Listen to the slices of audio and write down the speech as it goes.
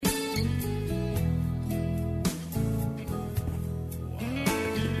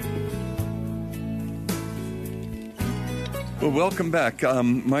Well, welcome back.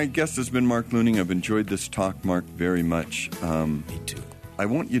 My guest has been Mark Leuning. I've enjoyed this talk, Mark, very much. Me too. I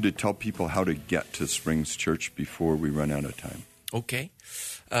want you to tell people how to get to Springs Church before we run out of time. Okay.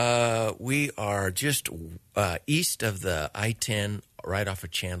 We are just east of the I-10, right off of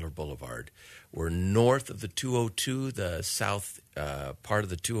Chandler Boulevard. We're north of the 202, the south part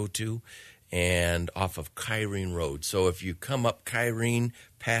of the 202, and off of Kyrene Road. So if you come up Kyrene,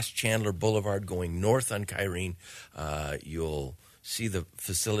 past Chandler Boulevard, going north on Kyrene, you'll see the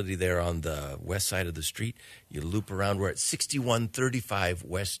facility there on the west side of the street. You loop around. We're at 6135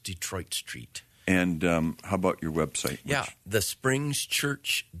 West Detroit Street. And how about your website? Yeah,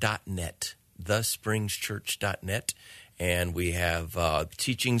 thespringschurch.net, thespringschurch.net. And we have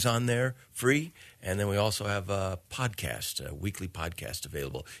teachings on there, free. And then we also have a podcast, a weekly podcast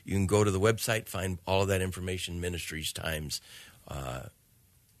available. You can go to the website, find all of that information, ministries, times,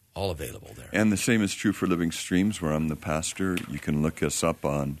 all available there. And the same is true for Living Streams, where I'm the pastor. You can look us up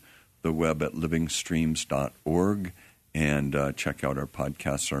on the web at livingstreams.org and check out our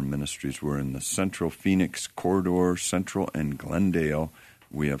podcasts, our ministries. We're in the Central Phoenix corridor, Central and Glendale.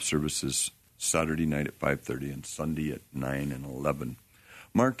 We have services Saturday night at 5:30 and Sunday at 9 and 11.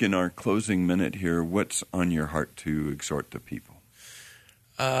 Mark, in our closing minute here, what's on your heart to exhort the people?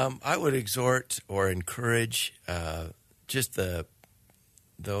 I would exhort or encourage just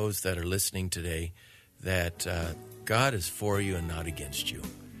those that are listening today that God is for you and not against you.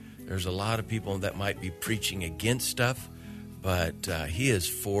 There's a lot of people that might be preaching against stuff, but He is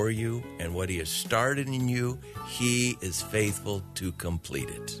for you, and what He has started in you, He is faithful to complete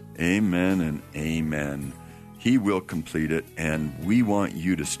it. Amen and amen. He will complete it, and we want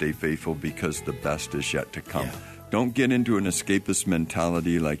you to stay faithful because the best is yet to come. Yeah. Don't get into an escapist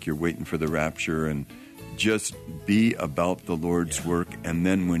mentality like you're waiting for the rapture, and just be about the Lord's work, and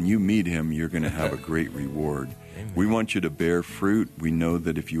then when you meet Him, you're going to have a great reward. Amen. We want you to bear fruit. We know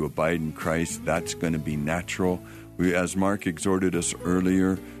that if you abide in Christ, that's going to be natural. As Mark exhorted us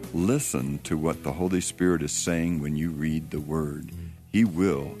earlier, listen to what the Holy Spirit is saying when you read the Word. He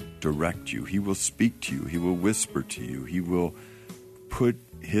will direct you. He will speak to you. He will whisper to you. He will put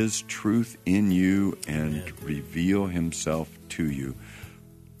His truth in you and reveal Himself to you.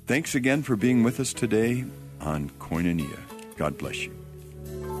 Thanks again for being with us today on Koinonia. God bless you.